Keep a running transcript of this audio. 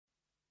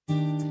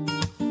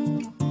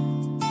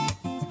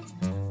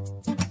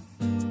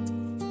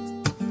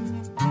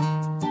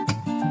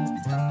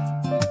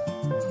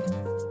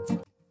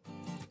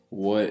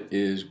What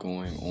is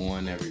going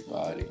on,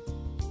 everybody?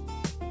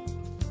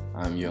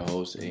 I'm your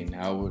host, Aiden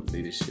Howard,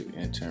 Leadership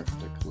Intern for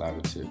the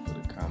Collaborative for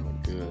the Common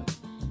Good,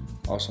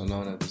 also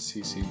known as the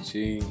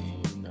CCG,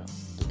 and you know,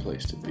 the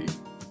place to be.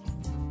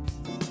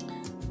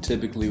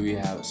 Typically, we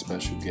have a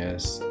special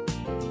guest.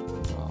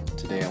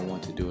 Today, I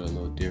want to do it a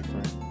little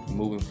different.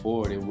 Moving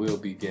forward, it will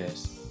be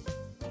guests,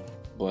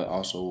 but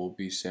also will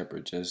be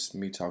separate, just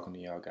me talking to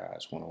y'all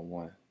guys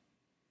one-on-one.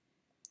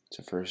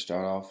 To first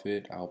start off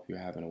with, I hope you're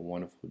having a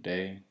wonderful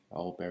day. I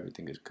hope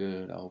everything is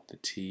good. I hope the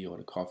tea or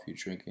the coffee you're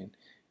drinking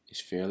is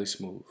fairly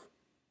smooth.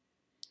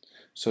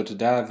 So to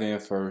dive in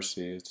first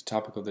is, the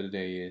topic of the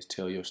day is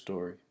tell your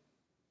story.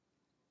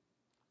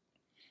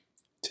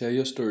 Tell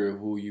your story of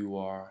who you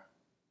are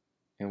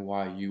and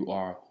why you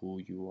are who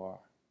you are.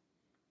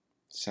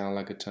 Sound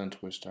like a tongue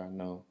twister, I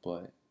know,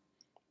 but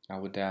I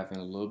will dive in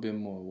a little bit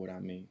more what I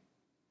mean.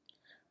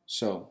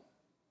 So,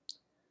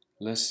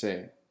 let's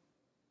say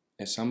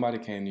if somebody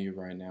came to you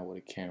right now with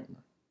a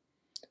camera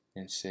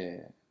and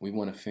said, we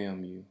want to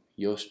film you,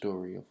 your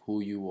story of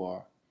who you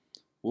are,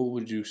 what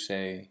would you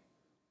say,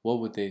 what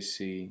would they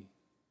see,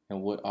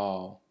 and what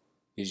all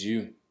is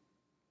you?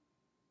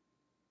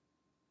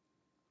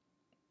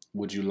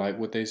 Would you like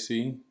what they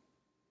see?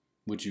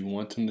 Would you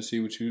want them to see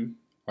what you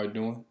are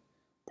doing?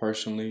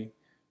 Personally,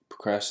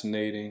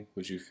 procrastinating,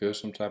 would you feel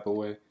some type of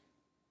way?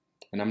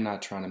 And I'm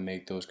not trying to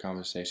make those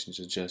conversations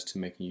adjust to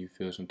making you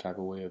feel some type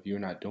of way if you're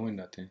not doing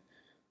nothing,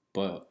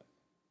 but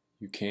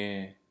you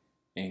can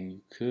and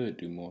you could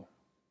do more.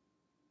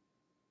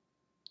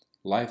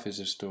 Life is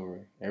a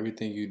story.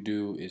 Everything you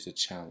do is a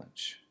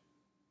challenge,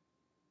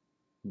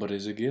 but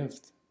it's a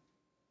gift.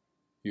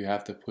 You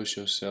have to push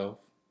yourself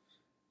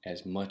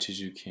as much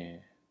as you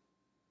can,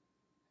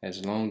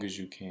 as long as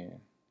you can.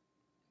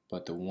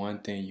 But the one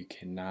thing you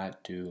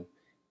cannot do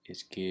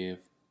is give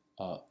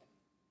up.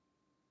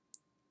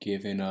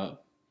 Giving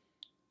up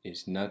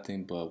is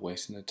nothing but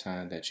wasting the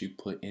time that you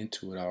put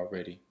into it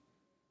already.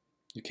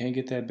 You can't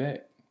get that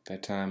back.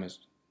 That time is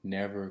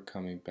never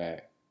coming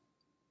back.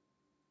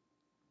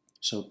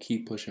 So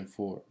keep pushing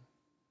forward.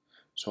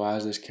 So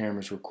as this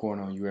camera's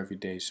recording on you every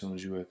day as soon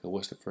as you wake up,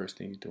 what's the first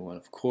thing you're doing?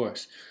 Of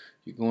course,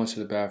 you're going to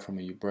the bathroom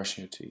and you're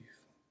brushing your teeth.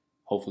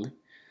 Hopefully.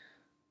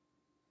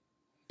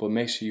 But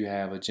make sure you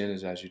have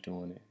agendas as you're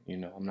doing it. You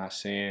know, I'm not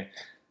saying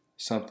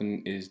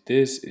something is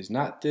this, is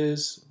not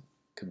this.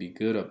 Could be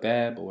good or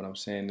bad, but what I'm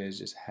saying is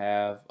just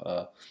have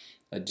a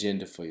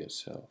agenda for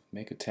yourself.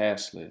 Make a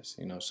task list.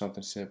 You know,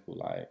 something simple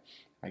like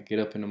I get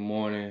up in the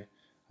morning,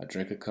 I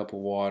drink a cup of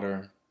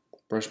water,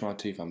 brush my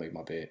teeth, I make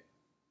my bed.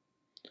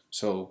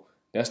 So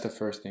that's the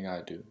first thing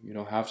I do. You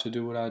don't have to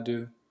do what I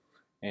do.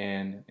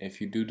 And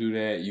if you do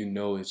that, you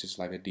know it's just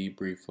like a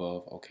debrief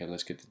of, okay,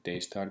 let's get the day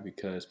started.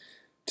 Because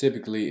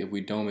typically, if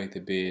we don't make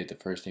the bed, the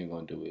first thing we're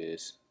going to do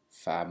is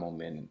 5 more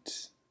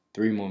minutes,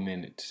 3 more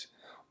minutes.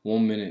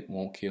 1 minute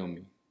won't kill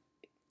me.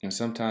 And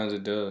sometimes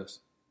it does.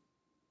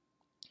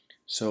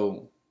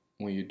 So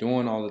when you're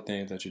doing all the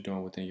things that you're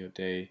doing within your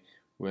day,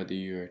 whether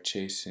you're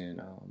chasing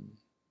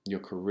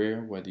your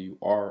career, whether you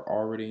are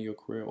already in your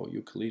career or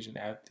you're a collegiate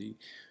athlete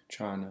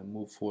trying to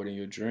move forward in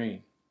your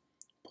dream,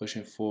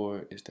 pushing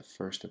forward is the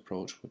first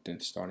approach within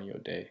starting your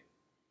day.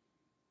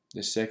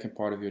 The second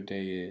part of your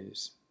day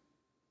is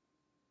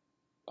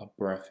a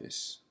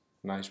breakfast.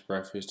 Nice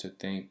breakfast to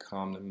think,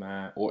 calm the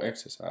mind, or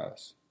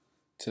exercise.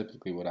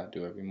 Typically what I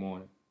do every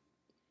morning.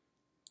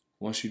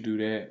 Once you do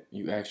that,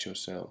 you ask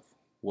yourself,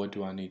 what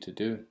do I need to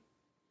do?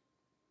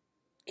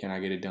 Can I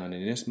get it done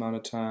in this amount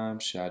of time?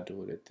 Should I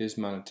do it at this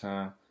amount of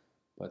time?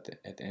 But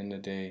at the end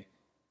of the day,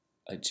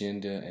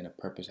 agenda and a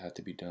purpose have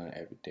to be done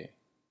every day.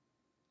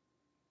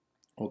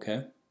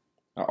 Okay?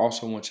 I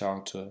also want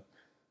y'all to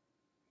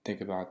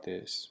think about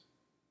this.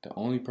 The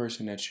only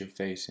person that you're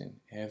facing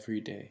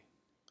every day,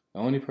 the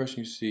only person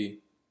you see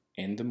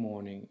in the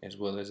morning as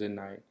well as at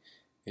night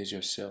is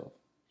yourself.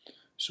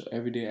 So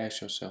every day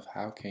ask yourself,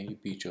 how can you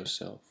beat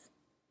yourself?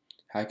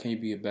 How can you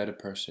be a better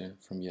person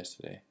from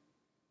yesterday?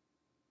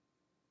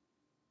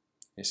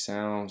 It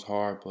sounds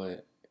hard,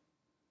 but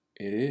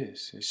it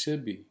is. It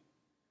should be.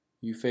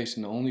 You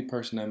facing the only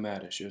person that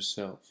matters,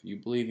 yourself. You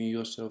believe in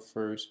yourself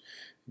first.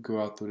 You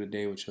go out through the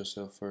day with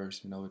yourself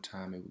first, and over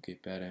time it will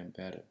get better and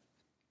better.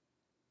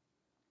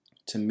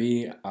 To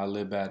me, I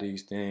live by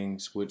these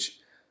things, which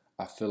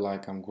I feel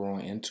like I'm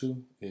growing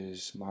into.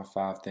 Is my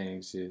 5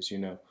 things is,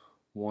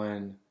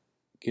 1,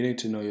 getting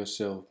to know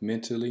yourself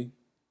mentally,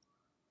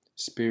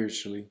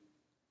 spiritually,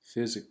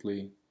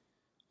 physically,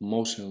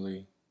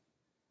 emotionally.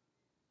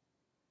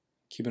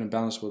 Keeping a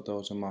balance with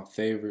those are my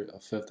favorite. A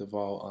fifth of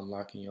all,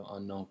 unlocking your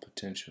unknown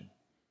potential.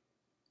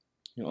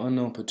 Your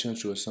unknown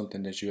potential is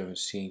something that you haven't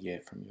seen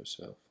yet from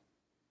yourself.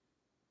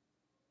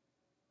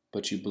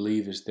 But you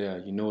believe it's there.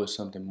 You know it's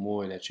something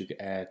more that you can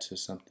add to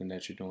something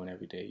that you're doing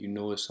every day. You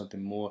know it's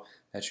something more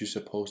that you're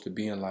supposed to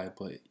be in life,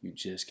 but you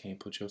just can't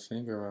put your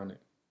finger on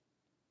it.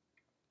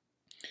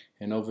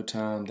 And over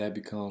time, that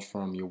becomes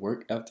from your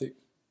work ethic.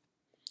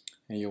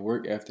 And your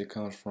work ethic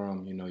comes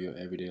from, your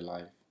everyday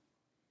life.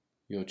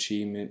 Your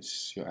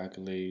achievements, your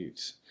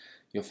accolades,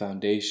 your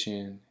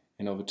foundation,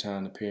 and over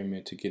time the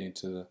pyramid to getting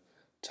to the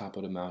top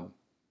of the mountain.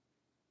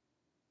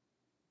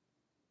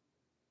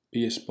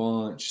 Be a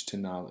sponge to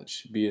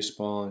knowledge. Be a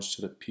sponge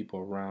to the people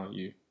around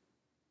you,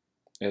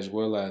 as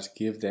well as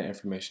give that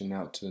information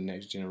out to the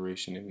next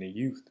generation and the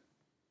youth.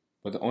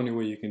 But the only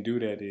way you can do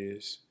that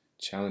is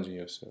challenging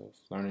yourself,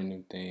 learning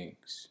new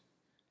things,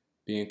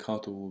 being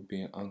comfortable with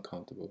being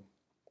uncomfortable.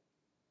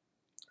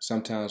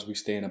 Sometimes we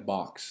stay in a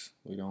box.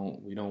 We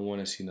don't want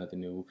to see nothing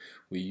new.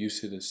 We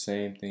used to the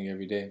same thing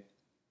every day.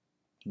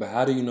 But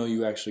how do you know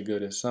you're actually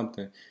good at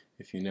something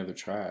if you never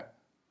tried?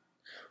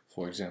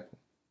 For example,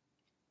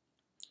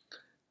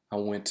 I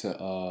went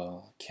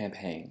to Camp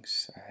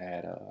Hangs.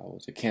 I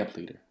was a camp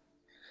leader.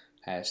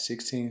 I had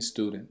 16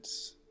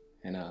 students,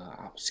 and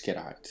I was scared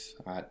of heights.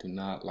 I do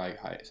not like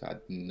heights. I do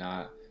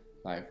not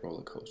like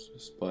roller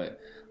coasters. But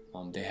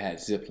they had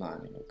zip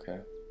lining, okay?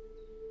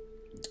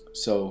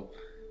 So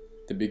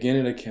the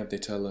beginning of the camp, they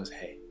tell us,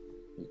 hey,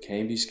 you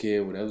can't be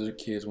scared. Whatever the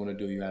kids want to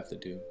do, you have to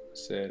do. I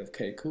said,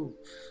 okay, cool.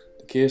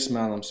 The kids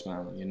smile, I'm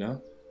smiling, you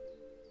know?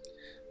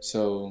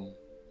 So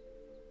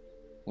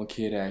one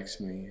kid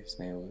asked me, his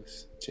name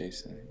was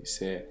Jason, he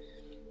said,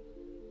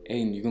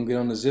 Aiden, you gonna get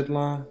on the zip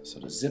line? So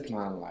the zip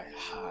line like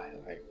high,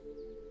 like,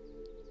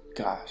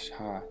 gosh,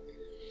 high.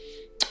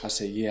 I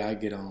said, yeah, I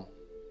get on.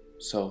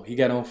 So he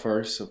got on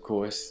first, of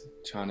course,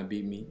 trying to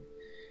beat me.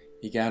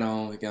 He got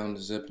on the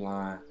zip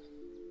line,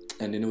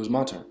 and then it was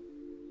my turn,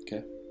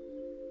 okay?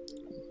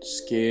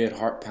 Scared,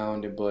 heart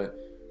pounding, but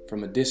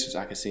from a distance,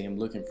 I could see him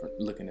looking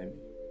at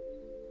me.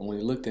 And when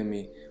he looked at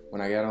me,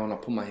 when I got on, I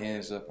put my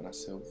hands up and I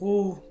said,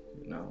 woo,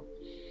 you know.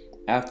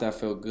 After I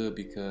felt good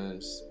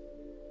because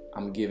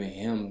I'm giving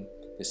him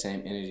the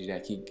same energy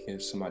that he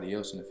gives somebody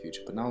else in the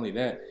future. But not only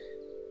that,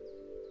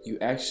 you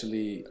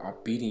actually are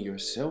beating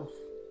yourself.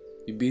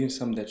 You're beating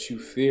something that you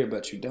fear,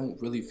 but you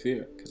don't really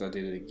fear. Because I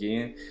did it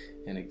again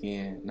and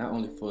again, not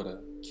only for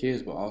the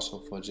kids, but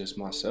also for just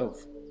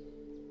myself.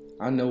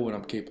 I know what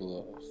I'm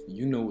capable of.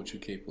 You know what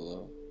you're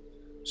capable of.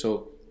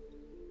 So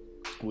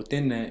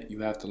within that,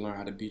 you have to learn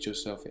how to beat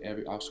yourself at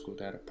every obstacle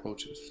that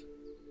approaches.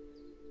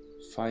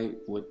 Fight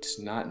what's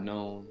not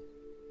known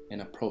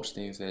and approach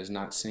things that is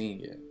not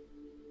seen yet.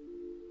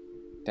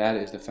 That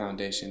is the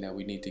foundation that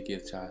we need to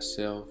give to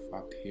ourselves,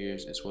 our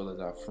peers, as well as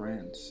our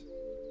friends.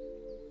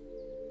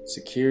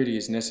 Security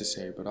is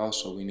necessary, but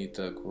also we need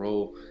to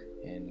grow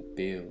and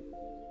build.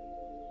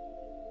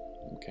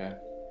 Okay?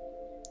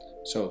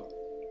 So,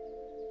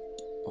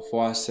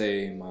 before I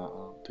say my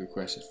 3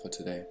 questions for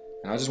today,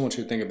 and I just want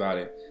you to think about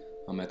it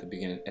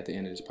at the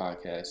end of this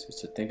podcast, is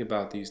to think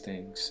about these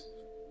things.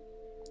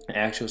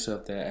 Ask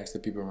yourself that, ask the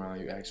people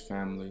around you, ask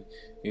family,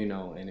 you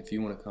know, and if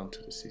you want to come to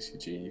the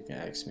CCG, you can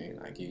ask me and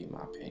I'll give you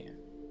my opinion.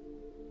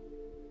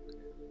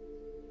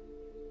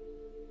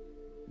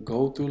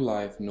 Go through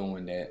life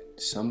knowing that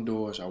some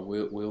doors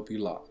will be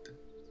locked.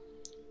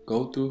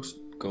 Go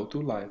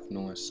through life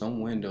knowing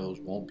some windows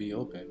won't be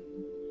open.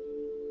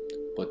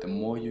 But the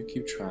more you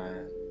keep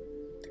trying,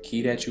 the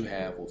key that you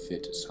have will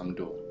fit to some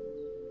door.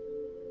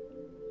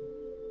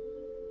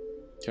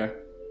 Okay?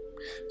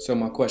 So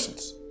my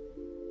questions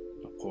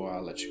before I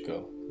let you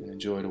go and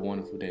enjoy the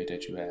wonderful day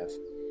that you have.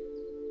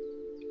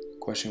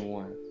 Question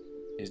 1.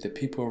 Is the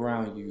people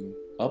around you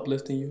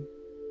uplifting you,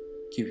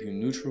 keeping you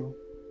neutral,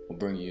 or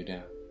bringing you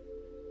down?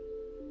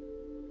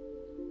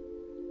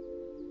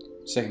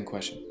 Second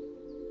question.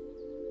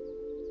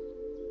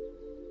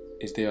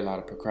 Is there a lot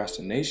of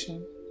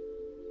procrastination,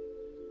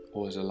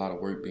 or is a lot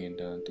of work being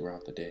done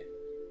throughout the day?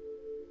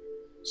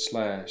 /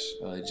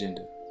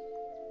 agenda.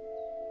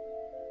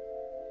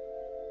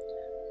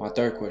 My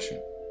third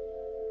question.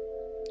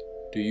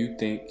 Do you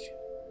think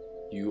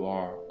you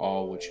are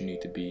all what you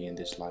need to be in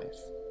this life?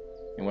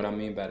 And what I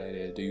mean by that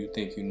is, do you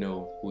think you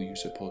know who you're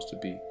supposed to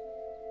be?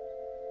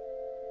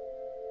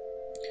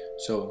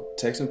 So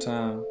take some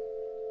time,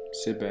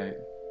 sit back,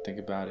 think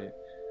about it,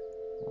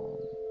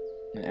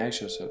 and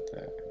ask yourself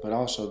that. But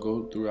also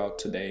go throughout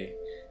today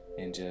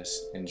and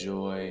just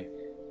enjoy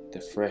the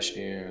fresh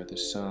air, the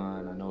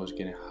sun. I know it's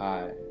getting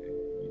hot,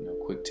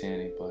 quick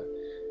tanning, but,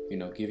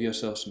 give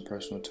yourself some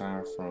personal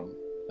time from,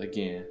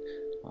 again,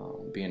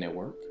 being at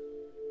work,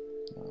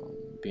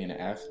 being an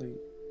athlete,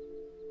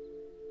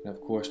 and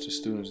of course the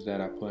students that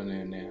are putting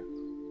in their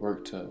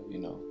work to,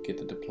 get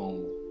the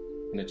diploma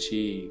and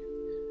achieve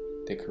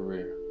their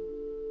career.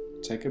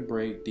 Take a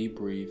break,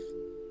 debrief,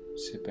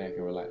 sit back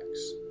and relax.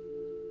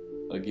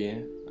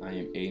 Again, I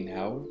am Aiden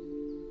Howard,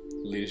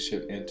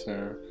 leadership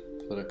intern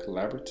for the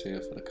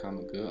Collaborative for the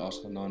Common Good,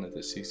 also known as the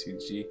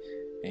CCG,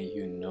 and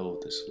you know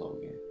the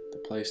slogan, the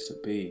place to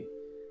be.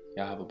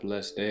 Y'all have a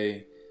blessed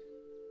day.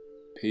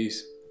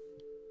 Peace.